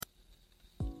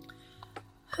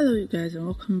Hello, you guys, and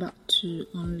welcome back to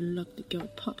Unlock the Girl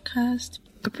podcast.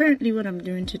 Apparently, what I'm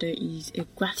doing today is a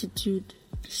gratitude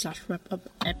 / wrap up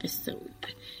episode.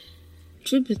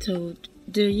 Truth be told,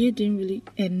 the year didn't really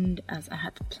end as I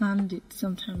had planned it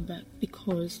sometime back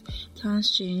because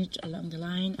plans changed along the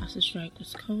line as the strike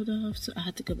was called off, so I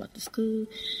had to go back to school.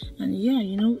 And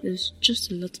there's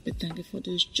just a lot to be thankful for.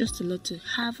 There's just a lot to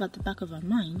have at the back of our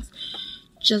minds.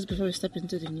 Just before we step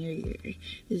into the new year,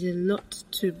 there's a lot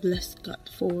to bless God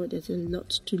for. There's a lot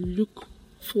to look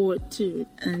forward to.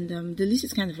 And the list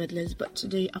is kind of endless, but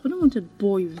today I wouldn't want to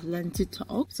bore you with lengthy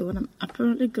talk. So what I'm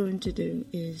apparently going to do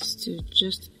is to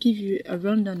just give you a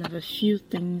rundown of a few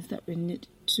things that we need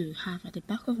to have at the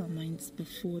back of our minds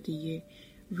before the year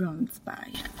runs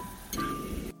by.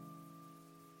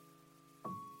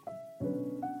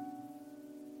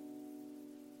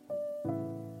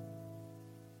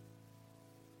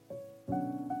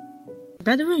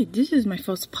 By the way, this is my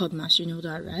first podcast, you know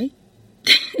that, right?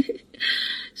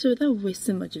 So without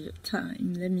wasting much of your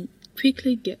time, let me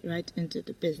quickly get right into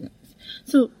the business.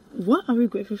 So what are we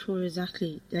grateful for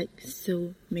exactly? Like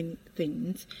so many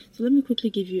things. So let me quickly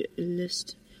give you a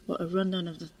list or a rundown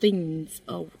of the things,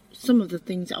 or some of the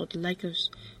things I would like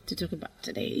us to talk about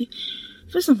today.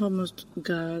 First and foremost,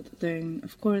 God, then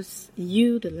of course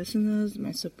you, the listeners,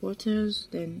 my supporters,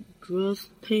 then growth,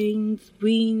 pains,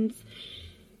 wins,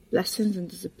 blessings and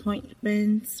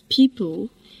disappointments, people,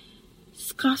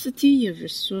 scarcity of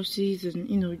resources,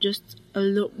 and just a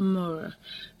lot more.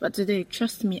 But today,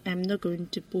 trust me, I'm not going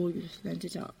to bore you with plenty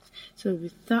talk. So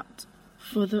without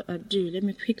further ado, let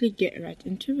me quickly get right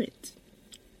into it.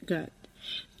 God.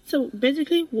 So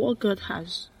basically, what God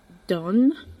has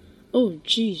done. Oh,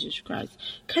 Jesus Christ.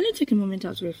 Can you take a moment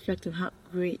out to reflect on how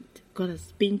great God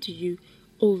has been to you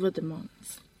over the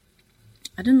months?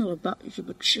 I don't know about you,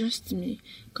 but trust me,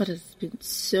 God has been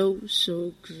so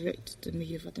great to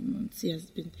me over the months. He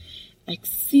has been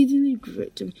exceedingly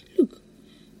great to me. Look,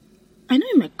 I know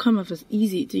it might come off as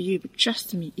easy to you, but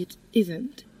trust me, it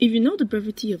isn't. If you know the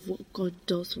brevity of what God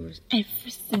does for us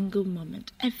every single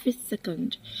moment, every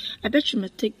second, I bet you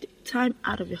might take the time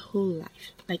out of your whole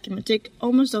life. Like, you might take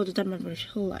almost all the time out of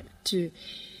your whole life to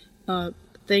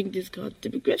thank this God, to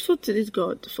be grateful to this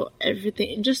God for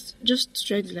everything, and just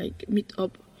try to meet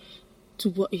up to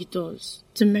what He does,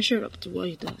 to measure up to what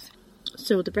He does.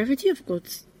 So the brevity of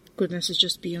God's goodness is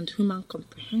just beyond human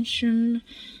comprehension,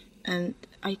 and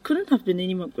I couldn't have been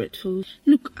any more grateful.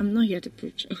 Look, I'm not here to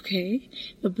preach, okay?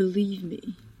 But believe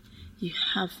me, you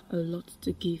have a lot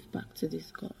to give back to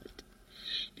this God.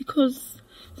 Because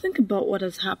think about what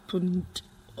has happened,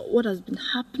 what has been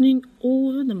happening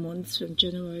over the months from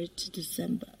January to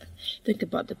December. Think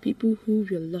about the people who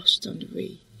were lost on the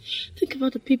way. Think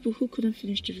about the people who couldn't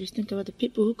finish the race. Think about the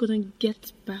people who couldn't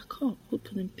get back up, who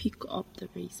couldn't pick up the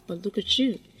race. But look at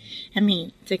you. I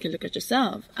mean, take a look at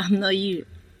yourself. I'm not you.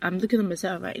 I'm looking at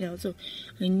myself right now. So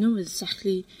I know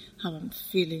exactly how I'm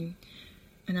feeling.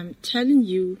 And I'm telling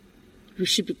you, we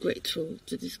should be grateful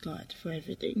to this God for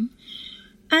everything.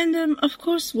 And, of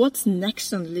course, what's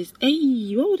next on the list?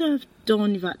 Hey, what would I have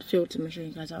done if I'd failed to measure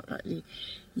you guys out rightly?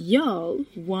 Y'all,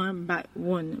 one by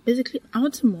one, basically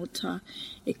out to mutter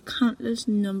a countless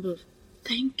number of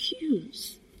thank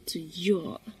yous to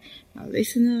y'all, my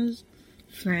listeners,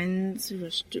 friends who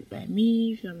have stood by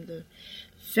me from the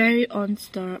very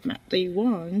on-start at day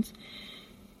ones.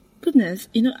 Goodness,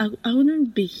 I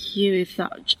wouldn't be here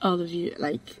without all of you.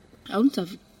 I wouldn't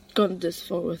have gone this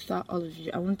far without all of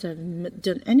you. I wouldn't have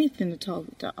done anything at all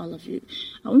without all of you.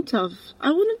 I wouldn't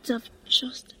have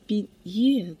just been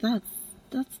here.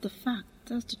 That's the fact.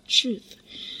 That's the truth.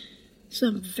 So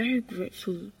I'm very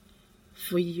grateful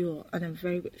for you, and I'm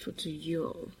very grateful to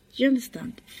you. You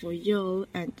understand? For you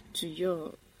and to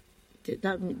you.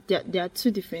 There are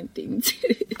two different things.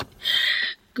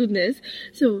 Goodness.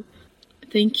 So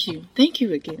thank you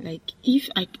again. If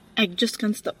I just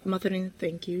can't stop muttering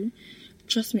thank you.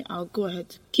 Trust me, I'll go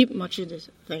ahead, keep muttering this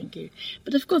thank you.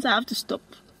 But of course, I have to stop.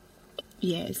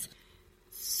 Yes.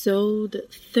 So the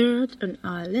third on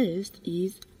our list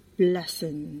is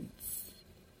blessings.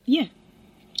 Yeah,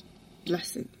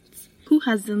 blessings. Who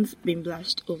hasn't been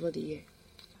blessed over the year?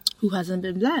 Who hasn't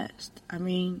been blessed? I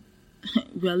mean,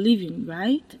 we're living,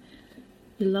 right?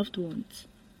 The loved ones.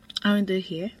 Aren't they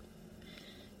here?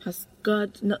 Has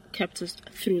God not kept us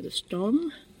through the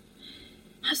storm?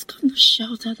 Has God not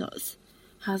sheltered us?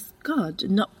 Has God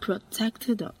not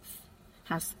protected us?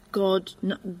 Has God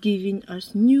not given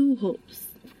us new hopes?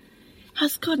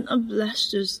 Has God not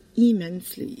blessed us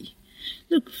immensely?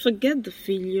 Look, forget the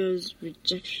failures,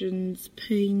 rejections,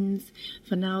 pains.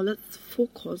 For now, let's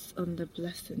focus on the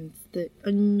blessings, the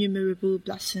innumerable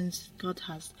blessings God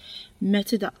has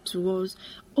meted up to us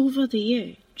over the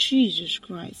year. Jesus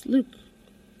Christ, look,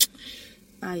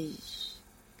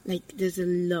 there's a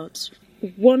lot.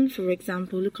 One, for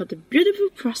example, look at the beautiful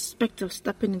prospect of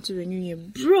stepping into the new year.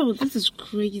 Bro, this is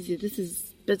crazy. This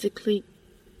is basically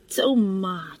so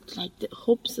mad. Like the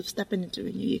hopes of stepping into a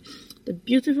new year, the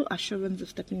beautiful assurance of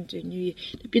stepping into a new year,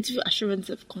 the beautiful assurance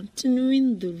of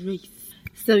continuing the race.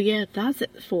 So yeah, that's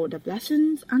it for the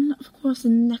blessings. And of course, the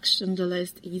next on the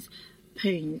list is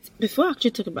pains. Before I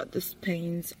actually talk about this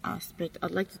pains aspect, I'd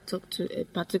like to talk to a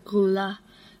particular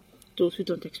those who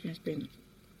don't experience pain.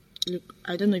 Look,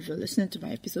 I don't know if you're listening to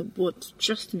my episode, but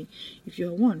trust me, if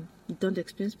you're one, you don't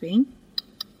experience pain,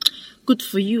 good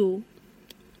for you.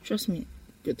 Trust me,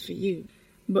 good for you.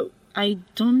 But I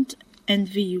don't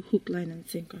envy you hook, line, and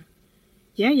sinker.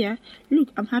 Yeah. Look,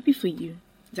 I'm happy for you.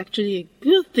 It's actually a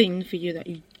good thing for you that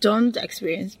you don't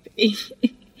experience pain.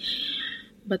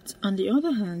 But on the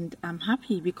other hand, I'm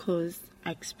happy because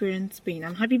I experienced pain.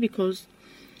 I'm happy because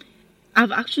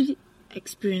I've actually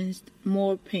experienced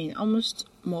more pain, almost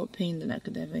more pain than I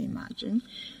could ever imagine.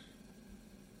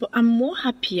 But I'm more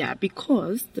happier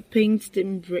because the pains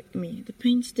didn't break me. The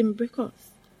pains didn't break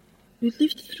us. We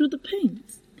lived through the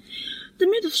pains. They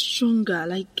made us stronger,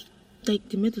 like they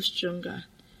made us stronger.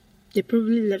 They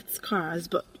probably left scars,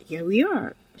 but here we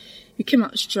are. We came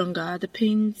out stronger. The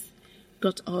pains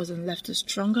got us and left us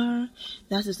stronger.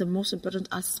 That is the most important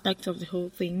aspect of the whole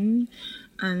thing.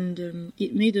 And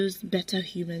it made us better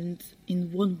humans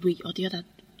in one way or the other.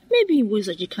 Maybe in ways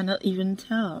that you cannot even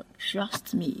tell.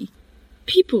 Trust me.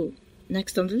 People,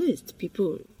 next on the list.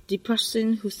 People. The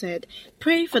person who said,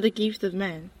 pray for the gift of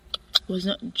man, was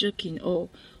not joking or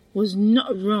was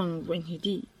not wrong when he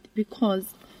did.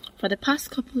 Because for the past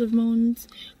couple of months,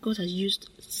 God has used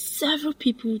several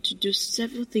people to do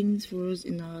several things for us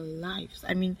in our lives.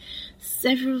 I mean,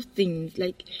 several things.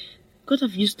 Like, God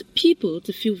have used people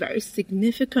to fill very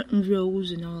significant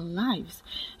roles in our lives.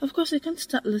 Of course, I can't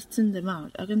start listing them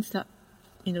out. I can start,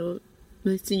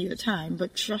 wasting your time.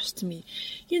 But trust me,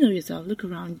 you know yourself. Look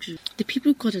around you. The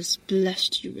people God has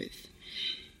blessed you with.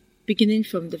 Beginning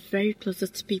from the very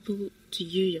closest people to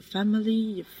you, your family,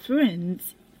 your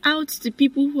friends, out to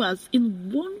people who has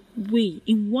in one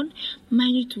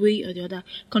minute way or the other,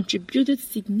 contributed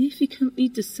significantly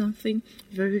to something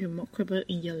very remarkable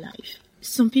in your life.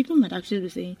 Some people might actually be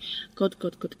saying, God.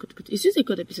 Is this a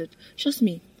God episode? Trust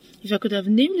me, if I could have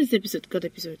named this episode God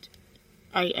episode,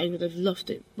 I would have loved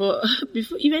it. But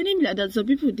if I named it like that, some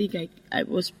people think I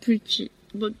was preaching.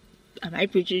 But am I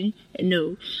preaching?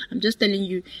 No. I'm just telling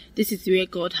you, this is where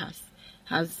God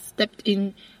has stepped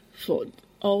in for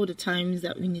all the times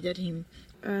that we needed him.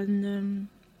 And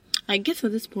I guess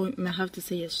at this point, we might have to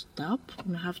say a stop.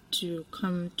 We might have to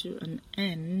come to an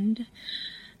end.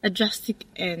 A drastic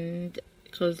end.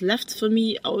 Because left for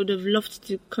me, I would have loved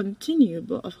to continue.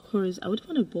 But of course, I would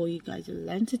want to bore you guys and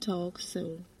learn to talk.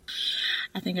 So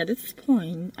I think at this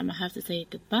point, I might have to say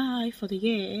goodbye for the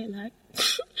year.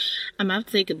 I might have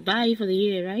to say goodbye for the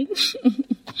year, right?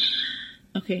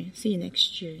 Okay, see you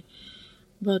next year.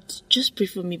 But just pray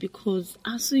for me because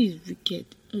ASU is wicked.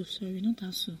 Oh, sorry, not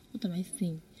ASU. What am I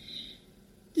saying?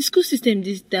 The school system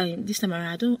this time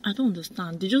around, I don't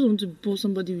understand. They just want to bore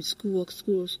somebody with schoolwork.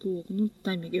 No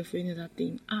time again for any other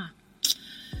thing.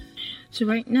 So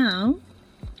right now,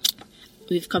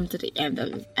 we've come to the end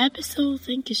of this episode.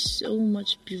 Thank you so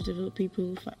much, beautiful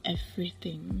people, for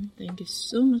everything. Thank you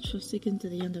so much for sticking to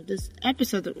the end of this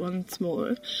episode once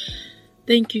more.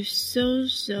 Thank you so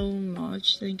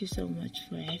much. Thank you so much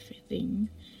for everything.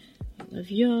 I love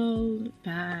you all.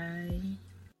 Bye.